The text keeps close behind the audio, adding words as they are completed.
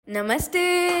नमस्ते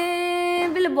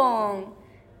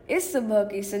बिलबोंग। इस सुबह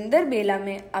की सुंदर बेला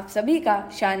में आप सभी का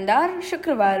शानदार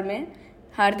शुक्रवार में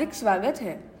हार्दिक स्वागत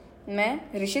है।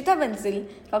 मैं ऋषिता बंसल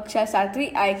कक्षा 7वीं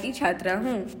आई की छात्रा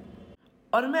हूँ।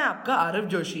 और मैं आपका आरव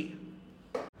जोशी।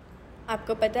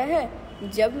 आपको पता है,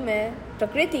 जब मैं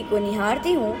प्रकृति को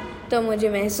निहारती हूँ तो मुझे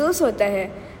महसूस होता है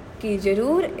कि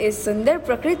ज़रूर इस सुंदर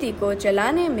प्रकृति को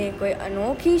चलाने में कोई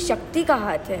अनोखी शक्ति का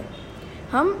हाथ है।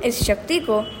 हम इस शक्ति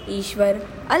को ईश्वर,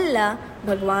 अल्लाह,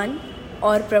 भगवान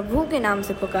और प्रभु के नाम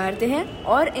से पुकारते हैं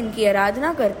और इनकी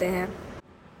आराधना करते हैं।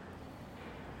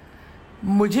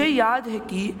 मुझे याद है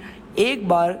कि एक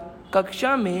बार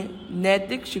कक्षा में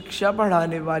नैतिक शिक्षा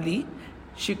पढ़ाने वाली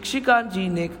शिक्षिका जी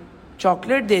ने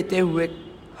चॉकलेट देते हुए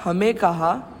हमें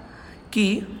कहा कि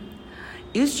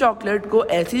इस चॉकलेट को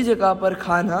ऐसी जगह पर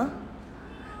खाना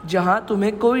जहां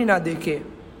तुम्हें कोई ना देखे।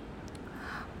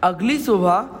 अगली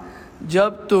सुबह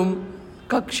जब तुम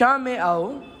कक्षा में आओ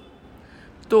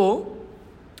तो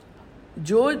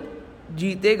जो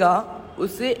जीतेगा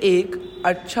उसे एक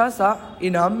अच्छा सा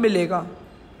इनाम मिलेगा।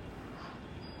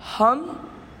 हम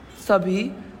सभी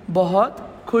बहुत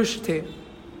खुश थे।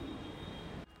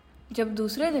 जब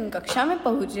दूसरे दिन कक्षा में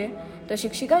पहुँचे तो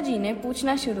शिक्षिका जी ने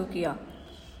पूछना शुरू किया।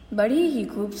 बड़ी ही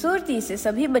खूबसूरती से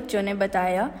सभी बच्चों ने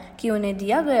बताया कि उन्हें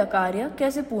दिया गया कार्य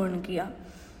कैसे पूर्ण किया।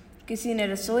 किसी ने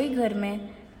रसोई घर में,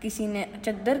 किसी ने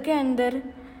चद्दर के अंदर,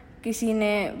 किसी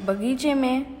ने बगीचे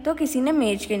में, तो किसी ने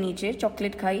मेज के नीचे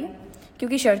चॉकलेट खाई,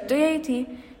 क्योंकि शर्त तो यही थी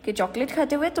कि चॉकलेट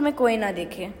खाते हुए तुम्हें कोई ना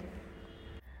देखे।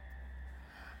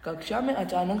 कक्षा में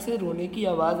अचानक से रोने की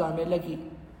आवाज़ आने लगी।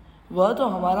 वह तो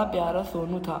हमारा प्यारा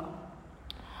सोनू था।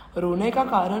 रोने का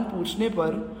कारण पूछने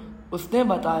पर उसने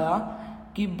बताया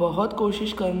कि बहुत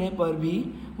कोशिश करने पर भी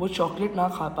वो चॉकलेट ना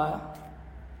खा पाया,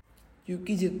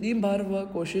 क्योंकि जितनी बार वह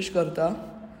कोशिश करता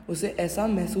उसे ऐसा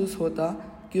महसूस होता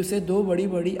कि उसे दो बड़ी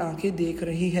बड़ी आंखें देख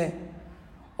रही हैं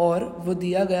और वो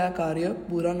दिया गया कार्य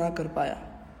पूरा ना कर पाया।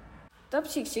 तब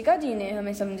शिक्षिका जी ने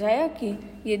हमें समझाया कि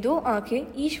ये दो आंखें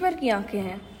ईश्वर की आंखें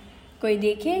हैं। कोई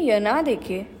देखे या ना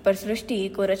देखे, पर सृष्टि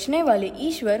को रचने वाले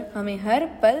ईश्वर हमें हर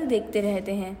पल देखते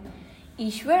रहते हैं।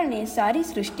 ईश्वर ने सारी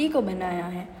सृष्टि को बनाया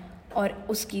है और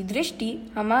उसकी दृष्टि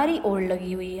हमारी ओर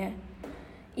लगी हुई है।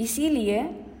 इसीलिए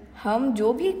हम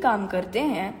जो भी काम करते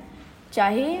हैं,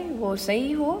 चाहे वो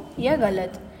सही हो या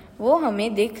गलत, वो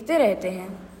हमें देखते रहते हैं।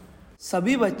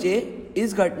 सभी बच्चे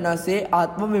इस घटना से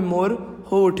आत्मविमोर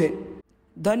हो उठे।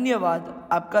 धन्यवाद।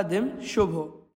 आपका दिन शुभ हो।